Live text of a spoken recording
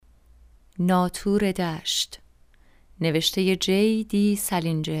NaturDasht، نوشته JD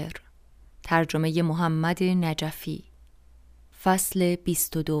سالینجر، ترجمه محمد نجفی. فصل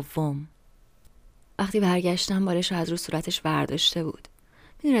 22. وقتی برگشتم بالش از رو صورتش برداشته بود.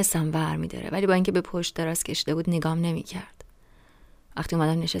 میدونستم ور میداره، ولی با اینکه به پشت دراز کشیده بود نگام نمیکرد. وقتی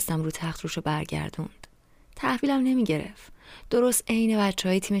اومدم نشستم رو تخت روشو برگردوند. تحویلم نمیگرفت. درست عین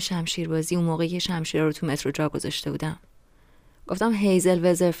بچهای تیم شمشیربازی اون موقعی که شمشیرا رو تو مترو جا گذاشته بودم. گفتم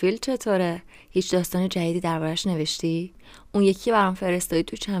هیزل وزرفیلد چطوره؟ هیچ داستان جدیدی دربارش نوشتی؟ اون یکی برام فرستادی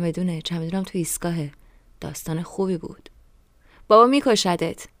تو چمدونم تو ایستگاهه. داستان خوبی بود. بابا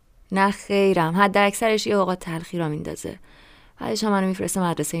میکشدت. نه خیرم، حد اکثرش یه اوقات تلخی را میندازه. بعدش هم منو میفرسته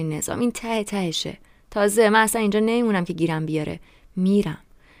مدرسه نظام. این تهشه. تازه من اصلا اینجا نمیمونم که گیرم بیاره. میرم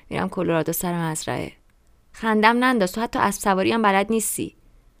کلرادو سر مزرعه. خندم ننداز، تو حتی اسب سواری هم بلد نیستی.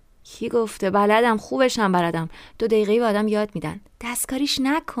 کی گفته؟ بلدم، خوبشم بلدم. 2 دقیقه‌ای به آدم یاد میدن. دستکاریش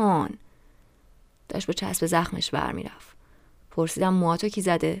نکن. داشت با چسب زخمش برمیرفت. پرسیدم موهاتو کی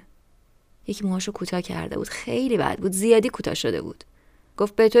زده؟ یکی موهاشو کوتاه کرده بود. خیلی بد بود، زیادی کوتاه شده بود.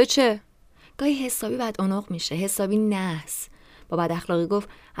 گفت به تو چه؟ گاهی حسابی بد عنق میشه، حسابی نحس. با بد اخلاقی گفت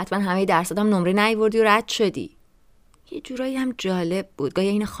حتما همه درساتم نمره نیاوردی و رد شدی. یه جورایی هم جالب بود. گاهی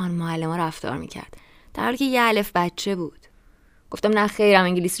این خانم معلم‌ها رفتار میکرد در حالی که یه الف بچه بود. گفتم نه خیرم،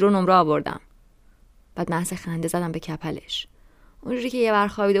 انگلیسی رو نمره آوردم. بعد محض خنده زدم به کپلش. اونجوری که یه بر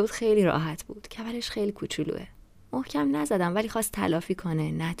خوابیده بود خیلی راحت بود. کپلش خیلی کوچولوئه. محکم نزدم ولی خواست تلافی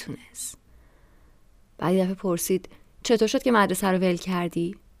کنه، نتونست. بعد یه دفعه پرسید چطور شد که مدرسه رو ول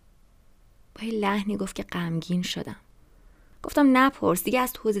کردی؟ با یه لحنی گفت که غمگین شدم. گفتم نپرس، دیگه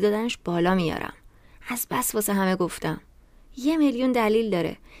از توضیح دادنش بالا میارم. از بس واسه همه گفتم. 1,000,000 دلیل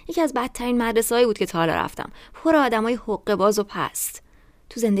داره. یکی از بدترین مدرسه‌ای بود که تا حالا رفتم. پر آدمای حقه‌باز و پست.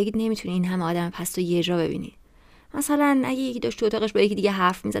 تو زندگیت نمیتونی این همه آدم پست رو یه جا ببینی. مثلا اگه یکی داشت تو اتاقش با یکی دیگه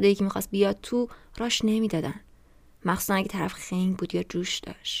حرف میزد و یکی میخواست بیاد تو، راش نمیدادن. مخصوصا اگه طرف خنگ بود یا جوش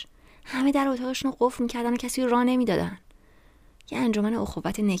داشت. همه در اتاقشون رو قفل میکردن و کسی رو راه نمیدادن. یه انجمن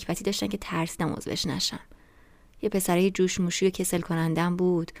اخوت نکبتی داشتن که ترسیدم عضوش نشم. یه پسره جوش موشی و کسل کنندم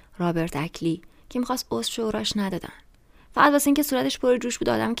بود، رابرت اکلی، که میخواست عضو شه و راش ندادن. فقط واسه اینکه صورتش پر جوش بود،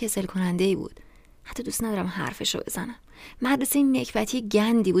 آدم کسل کننده‌ای بود. حتی دوست ندارم حرفشو بزنم. مدرسه این نکبتی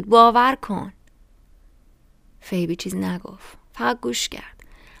گندی بود، باور کن. فیبی چیز نگفت، فقط گوش کرد.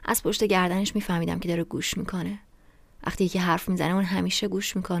 از پشت گردنش میفهمیدم که داره گوش میکنه. وقتی که حرف میزنه اون همیشه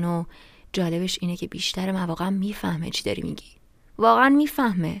گوش میکنه و جالبش اینه که بیشتر مواقع میفهمه چی داری میگی. واقعا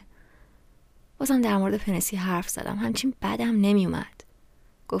میفهمه. بازم در مورد پنسی حرف زدم. همچین بدم نمیومد.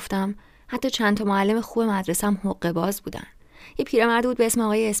 گفتم حتی چند تا معلم خوب مدرسه‌ام حقه باز بودن. یه پیرمرد بود به اسم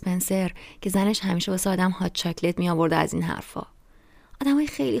آقای اسپنسر که زنش همیشه واسه آدم هات چاکلت می آورد از این حرفا. آدمای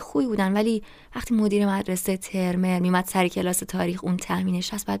خیلی خوبی بودن، ولی وقتی مدیر مدرسه ترمر میمد سر کلاس تاریخ اون ته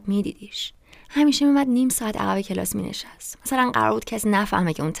مینشست بعد میدیدیش. همیشه میمد نیم ساعت عقب کلاس مینشست. مثلا قرار بود کسی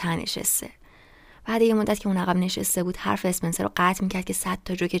نفهمه که اون ته نشسته. بعد یه مدت که اون عقب نشسته بود حرف اسپنسر رو قطع میکرد که 100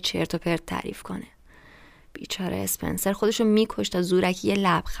 تا جوک چرت و پرت تعریف کنه. بیچاره اسپنسر خودشو میکشت تا زورکی یه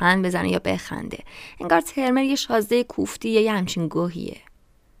لبخند بزنه یا بخنده. انگار ترمر یه شازده کوفتی یا یه همچین گوهیه.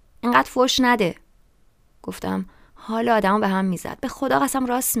 انقدر فوش نده. گفتم حالا آدمو به هم میزد. به خدا قسم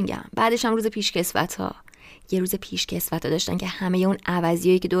راست میگم. بعدش هم روز پیشکسوت‌ها. یه روز پیشکسوت‌ها داشتن که همه اون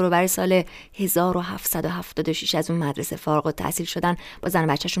عوضیایی که دور و بر سال 1776 از اون مدرسه فارغ التحصیل شدن با زن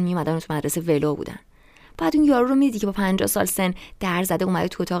بچه‌شون میومدن و تو مدرسه ولو بودن. بعد اون یارو رو میدی که با 50 سال سن در زده اومده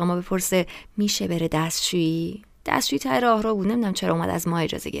تو اتاق ما بپرسه میشه بره دستشویی ته راه رو بود. نمیدونم چرا اومد از ما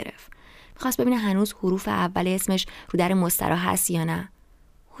اجازه گرفت. میخواست ببینه هنوز حروف اول اسمش رو در مسترا هست یا نه.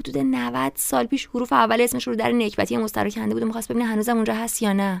 حدود 90 سال پیش حروف اول اسمش رو در نکبتی مسترا کنده بود و میخواست ببینه هنوزم اونجا هست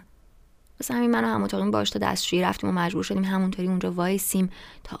یا نه. واسه همین من و هم اتاقیم باش تا دستشویی رفتیم و مجبور شدیم همونطوری اونجا وایسیم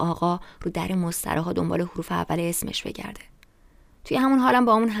تا آقا رو در مستراها دنبال حروف اول اسمش بگرده. توی همون حالم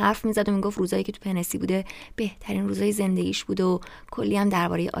با همون حرف میزد و میگفت روزایی که تو پنسی بوده بهترین روزای زندگیش بود و کلی هم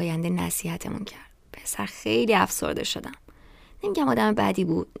درباره آینده نصیحتمون کرد. پسر خیلی افسرده شدم. نمیگم آدم بدی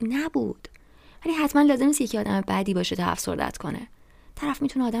بود، نبود، ولی حتما لازم نیست یکی آدم بدی باشه تا افسردت کنه. طرف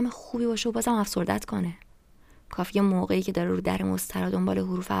میتونه آدم خوبی باشه و بازم افسردت کنه. کافیه موقعی که داره رو در مسترا دنبال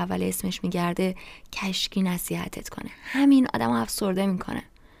حروف اول اسمش میگرده کشکی نصیحتت کنه. همین آدمو افسرده میکنه.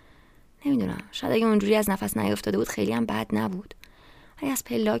 نمیدونم، شاید اگه اونجوری از نفس نیافتاده بود خیلی هم بد نبود. ولی از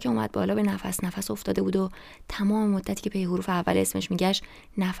پلا که اومد بالا به نفس افتاده بود و تمام مدتی که به حروف اول اسمش میگشت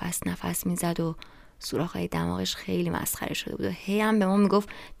نفس میزد و سوراخ‌های دماغش خیلی مسخره شده بود و هی هم به ما میگفت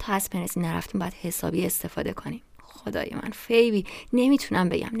تا از پنسی نرفتیم باید حسابی استفاده کنیم. خدای من فیبی نمیتونم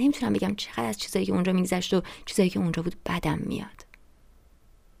بگم چقدر از چیزایی که اونجا میگذشت و چیزایی که اونجا بود بدم میاد.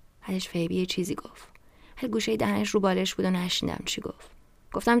 بعدش فیبی یه چیزی گفت. هر گوشه دهنش رو بالش بود و نشنیدم چی گفت.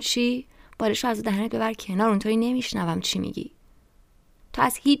 گفتم چی؟ بالشو از دهنت ببر کنار، اونطوری نمیشنوم چی میگی. تو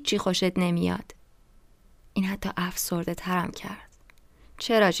از هیچ چی خوشت نمیاد. این حتی افسرده ترم کرد.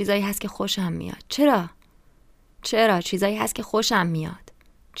 چرا؟ چیزایی هست که خوشم میاد. چرا چیزایی هست که خوشم میاد.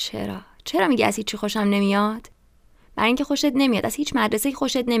 چرا میگی از هیچ چی خوشم نمیاد؟ برای اینکه خوشت نمیاد. از هیچ مدرسه‌ای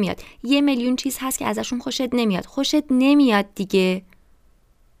خوشت نمیاد. 1,000,000 چیز هست که ازشون خوشت نمیاد. خوشت نمیاد دیگه.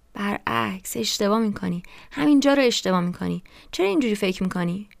 برعکس اشتباه میکنی. همینجا رو اشتباه میکنی. چرا اینجوری فکر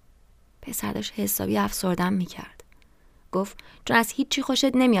میکنی؟ پسر داشت حسابی افسردم میکرد. گفت چون از هیچ چی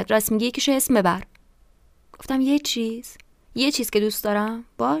خوشت نمیاد. راست میگی، یکیشو اسم ببر. گفتم یه چیز که دوست دارم.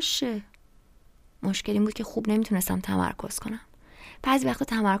 باشه. مشکل این بود که خوب نمیتونستم تمرکز کنم. بعضی وقتا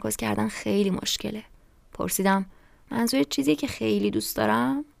تمرکز کردن خیلی مشکله. پرسیدم منظور چیزی که خیلی دوست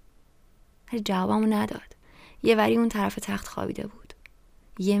دارم؟ ولی جوابمو نداد. یه وری اون طرف تخت خوابیده بود.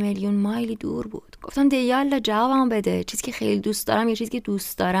 1,000,000 مایلی دور بود. گفتم دیالا جوابمو بده. چیزی که خیلی دوست دارم یا چیزی که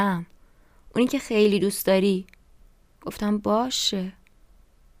دوست دارم؟ اونی که خیلی دوست داری. گفتم باشه.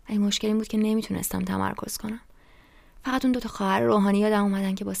 ولی مشکل این بود که نمیتونستم تمرکز کنم. فقط اون 2 خواهر روحانی یادم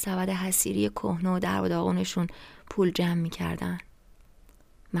اومدن که با سبد حصیری کهنه و درب و داغونشون پول جمع میکردن.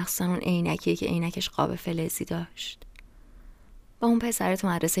 مخصوصا اون عینکیه که عینکش قاب فلزی داشت. با اون پسره تو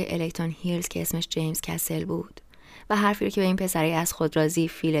مدرسه الکترون هیلز که اسمش جیمز کسل بود و حرفی رو که به این پسره از خودرازی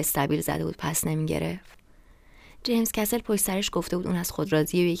فیل استابیل زده بود پس نمیگرفت. جیمز کسل پشت سرش گفته بود اون از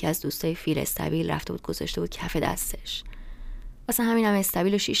خودرازی و یکی از دوستای فیل استابیل رفته بود گذاشته بود کف دستش. واسه همینم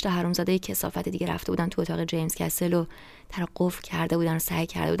استابیل و 6 تا حرومزاده کثافت دیگه رفته بودن تو اتاق جیمز کسل و در قفل کرده بودن و سعی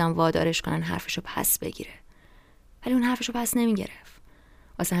کرده بودن وادارش کنن حرفشو پس بگیره. ولی اون حرفشو پس نمیگرفت.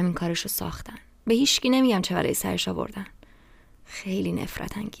 واسه همین کارشو ساختن. به هیچکی نمیگم چه بلایی سرش آوردن. خیلی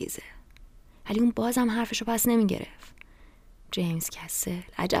نفرت انگیزه. ولی اون بازم حرفشو پس نمیگرفت. جیمز کسل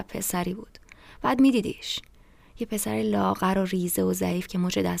عجب پسری بود. بعد میدیدیش. یه پسر لاغر و ریزه و ضعیف که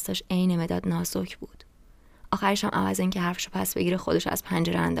مچ دستاش عین مداد نازک بود. آخرش هم عوض این که حرفشو پس بگیره خودش از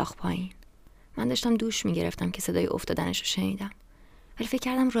پنجره انداخت پایین. من داشتم دوش میگرفتم که صدای افتادنشو شنیدم. ولی فکر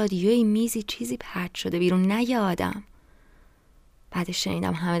کردم رادیوی میزی چیزی پرت شده بیرون، نه یه آدم. بعدش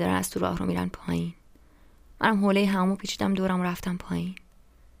شنیدم همه دارن از تو راه رو میرن پایین. منم حوله همو پیچیدم دورم و رفتم پایین.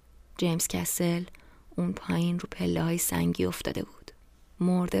 جیمز کسل اون پایین رو پله‌های سنگی افتاده بود.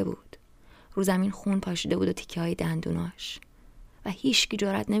 مرده بود. رو زمین خون پاشیده بود و تیکه‌های دندوناش. و هیچکی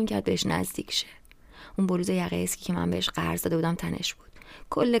جرئت نمی‌کرد بهش نزدیک شه. اون بلوز یقه اسکی که من بهش قرض داده بودم تنش بود.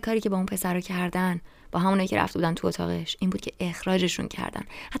 کل کاری که با اون پسر رو کردن، با همونایی که رفته بودن تو اتاقش، این بود که اخراجشون کردن.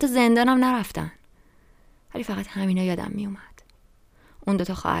 حتی زندانم نرفتن. ولی فقط همینا یادم میومد. اون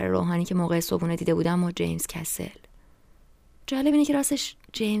 2 خواهر روحانی که موقع صبحونه دیده بودم و جیمز کسل. جالب اینه که راستش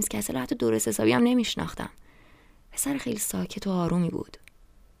جیمز کسل حتی درست حسابی هم نمیشناختم. پسر خیلی ساکت و آرومی بود.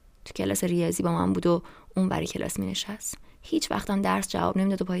 تو کلاس ریاضی با من بود و اون برای کلاس مینشست. هیچ وقتم درس جواب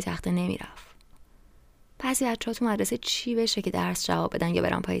نمیداد و پای تخته نمیرفت. بعضی بچه‌ها تو مدرسه چی بشه که درس جواب بدن یا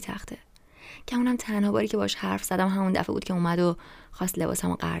برن پای تخته. که اونم تنها باری که باش حرف زدم همون دفعه بود که اومد و خواست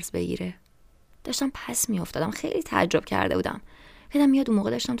لباسمو قرض بگیره. داشتم پس میافتادم. خیلی تعجب کرده بودم. یادم میاد اون موقع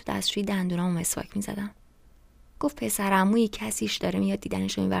داشتم تو دستشویی دندونامو مسواک میزدم. گفت پسر عمویی کسیش داره میاد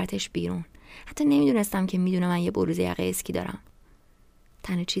دیدنش و میبرتش بیرون. حتی نمیدونستم که میدونه من یه بلوز یقه اسکی دارم.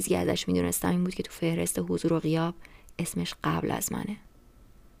 تنها چیزی ازش میدونستم این بود که تو فهرست حضور و غیاب اسمش قبل از منه.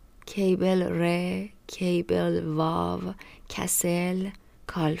 کیبل ر، کیبل واو، کسل،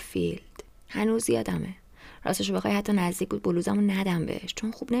 کالفیلد. هنوز یادمه. راستشو بخوای حتی نزدیک بود بلوزمو ندم بهش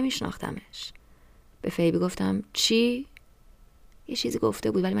چون خوب نمیشناختمش. به فیبی گفتم چی؟ یه چیزی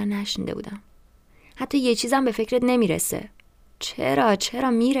گفته بود ولی من نشنیده بودم. حتی یه چیزم به فکرت نمیرسه.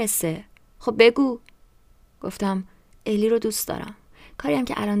 چرا میرسه؟ خب بگو. گفتم الی رو دوست دارم. کاری هم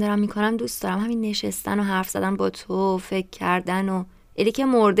که الان دارم میکنم دوست دارم. همین نشستن و حرف زدن با تو، فکر کردن و الی که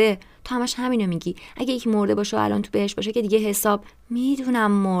مرده. تو همش همینو میگی. اگه یکی مرده باشه و الان تو بهش باشه که دیگه حساب.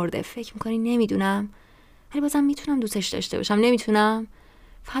 میدونم مرده. فکر میکنی نمیدونم؟ ولی بازم میتونم دوستش داشته باشم. نمیتونم؟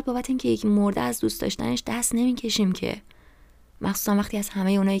 فقط بابت اینکه یکی مرده از دوست داشتنش دست نمیکشیم که. مخصوصا وقتی از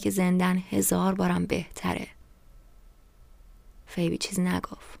همه اونایی که زندن 1000 بارم بهتره. فیبی چیز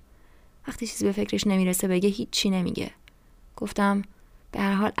نگفت. وقتی چیزی به فکرش نمیرسه بگه هیچی نمیگه. گفتم به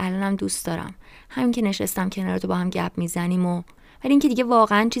هر حال الانم دوست دارم. همین که نشستم کنار تو با هم گپ میزنیم ولی این که دیگه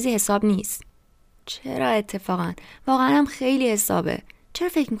واقعا چیزی حساب نیست. چرا اتفاقا؟ واقعا هم خیلی حسابه. چرا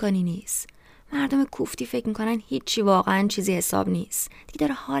فکر میکنی نیست؟ مردم کوفتی فکر میکنن هیچی واقعا چیزی حساب نیست. دیگه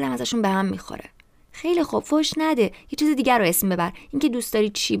داره حالم ازشون به هم میخوره. خیلی خوب فوش نده. یه چیز دیگر رو اسم ببر. اینکه دوست داری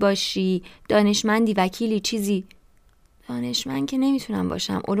چی باشی؟ دانشمندی، وکیلی، چیزی؟ دانشمند که نمیتونم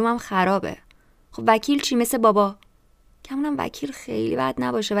باشم. علومم خرابه. خب وکیل چی؟ مثل بابا. کمونم وکیل خیلی بد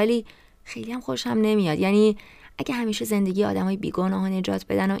نباشه ولی خیلی هم خوشم نمیاد. یعنی اگه همیشه زندگی آدمای بیگناه نجات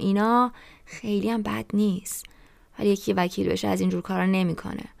بدن و اینا خیلی هم بد نیست. ولی یکی وکیل بشه از اینجور کارا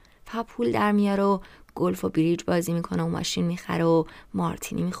نمیکنه. فقط پول در میاره و گلف و بریج بازی میکنه و ماشین میخره و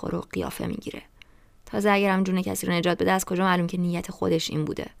مارتینی میخوره و قیافه میگیره. تازه اگرم جون کسی رو نجات بده از کجا معلوم که نیت خودش این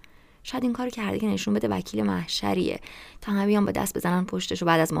بوده؟ شاید این کارو کرده که نشون بده وکیل محشریه تا همه بیان با دست بزنن پشتش و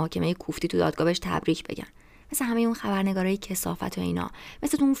بعد از محاکمه کوفتی تو دادگاه بهش تبریک بگن. مثل همه اون خبرنگارای کثافت و اینا،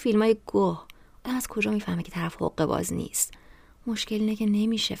 مثل تو اون فیلمای گوه. آدم از کجا میفهمه که طرف حقه باز نیست؟ مشکل اینه که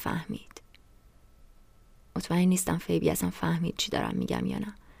نمیشه فهمید. مطمئن نیستم فیبی اصلا فهمید چی دارم میگم یا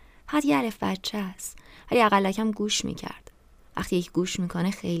نه. فقط یه الف بچه است، ولی اقلکم گوش میکرد. وقتی یک گوش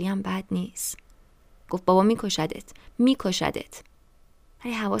میکنه خیلی هم بد نیست. گفت بابا میکشدت.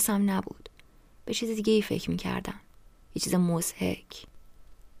 ولی حواسم نبود. به چیز دیگه ای فکر میکردم. یه چیز مضحک.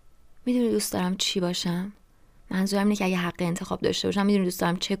 میدونی دوست دارم چی باشم؟ منظورم اینه که اگه حق انتخاب داشته باشم میدونی دوست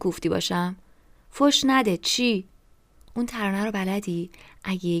دارم چه کوفتی باشم؟ فوش نده. چی؟ اون ترانه رو بلدی؟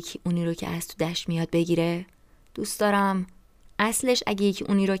 اگه یکی اونی رو که از تو دشت میاد بگیره؟ دوست دارم. اصلش اگه یکی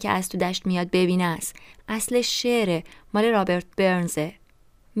اونی رو که از تو دشت میاد ببینه است. اصلش شعره، مال رابرت برنزه.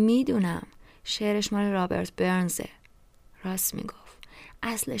 میدونم شعرش مال رابرت برنزه. راست میگفت.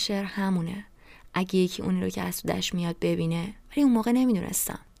 اصل شعر همونه. اگه یکی اونی رو که از تو دشت میاد ببینه. ولی اون موقع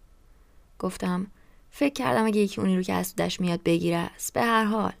نمیدونستم. گفتم فکر کردم اگه یکی اونی رو که از تو دشت میاد بگیره است. به هر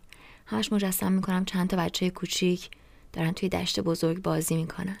حال همش مجسم میکنم چند تا بچه کوچیک دارن توی دشت بزرگ بازی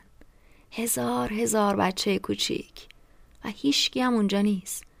میکنن. هزار بچه کوچیک و هیچکی هم اونجا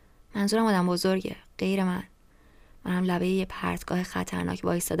نیست. منظورم آدم بزرگه، غیر من. منم لبه یه پرتگاه خطرناک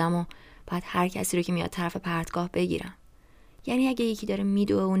وایسادم و بعد هر کسی رو که میاد طرف پرتگاه بگیرم. یعنی اگه یکی داره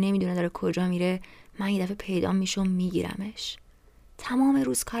میدوه و نمیدونه داره کجا میره، من یه دفعه پیدا میشم میگیرمش. تمام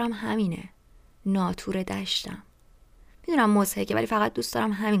روز کارم همینه. ناتور دشتم. میدونم مضحکه ولی فقط دوست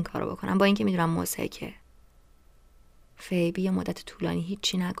دارم همین کارو بکنم، با اینکه میدونم مضحکه. فیبی یه مدت طولانی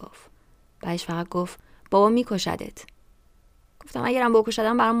هیچی نگفت. بعدش فقط گفت بابا میکشدت. گفتم اگرم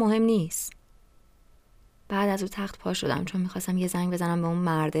بکشدم برام مهم نیست. بعد از رو تخت پا شدم چون میخواستم یه زنگ بزنم به اون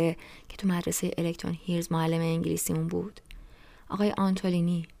مرده که تو مدرسه الکترون هیلز معلم انگلیسیمون بود. آقای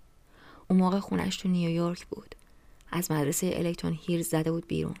آنتولینی. اون موقع خونش تو نیویورک بود. از مدرسه الکترون هیلز زده بود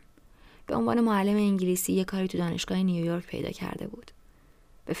بیرون. به عنوان معلم انگلیسی یه کاری تو دانشگاه نیویورک پیدا کرده بود.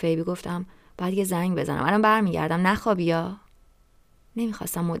 به فیبی گفتم بعد یه زنگ بزنم. الان برمیگردم، نخوابی یا؟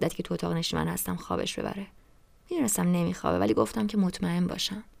 نمیخواستم مدتی که تو اتاق نشیمن هستم خوابش ببره. میدونستم نمیخوابه ولی گفتم که مطمئن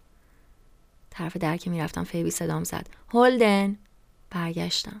باشم. طرف در که میرفتم فیبی صدام زد هولدن.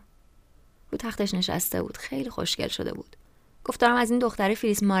 برگشتم. رو تختش نشسته بود. خیلی خوشگل شده بود. گفت دارم از این دختره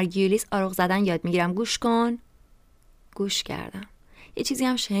فریس مارگیولیس آروغ زدن یاد میگیرم، گوش کن. گوش کردم. یه چیزی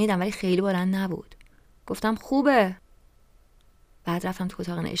هم شنیدم ولی خیلی بلند نبود. گفتم خوبه. بعد رفتم تو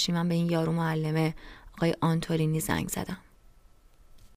اتاق نشیمن به این یارو معلمه آقای آنتولینی زنگ زدم.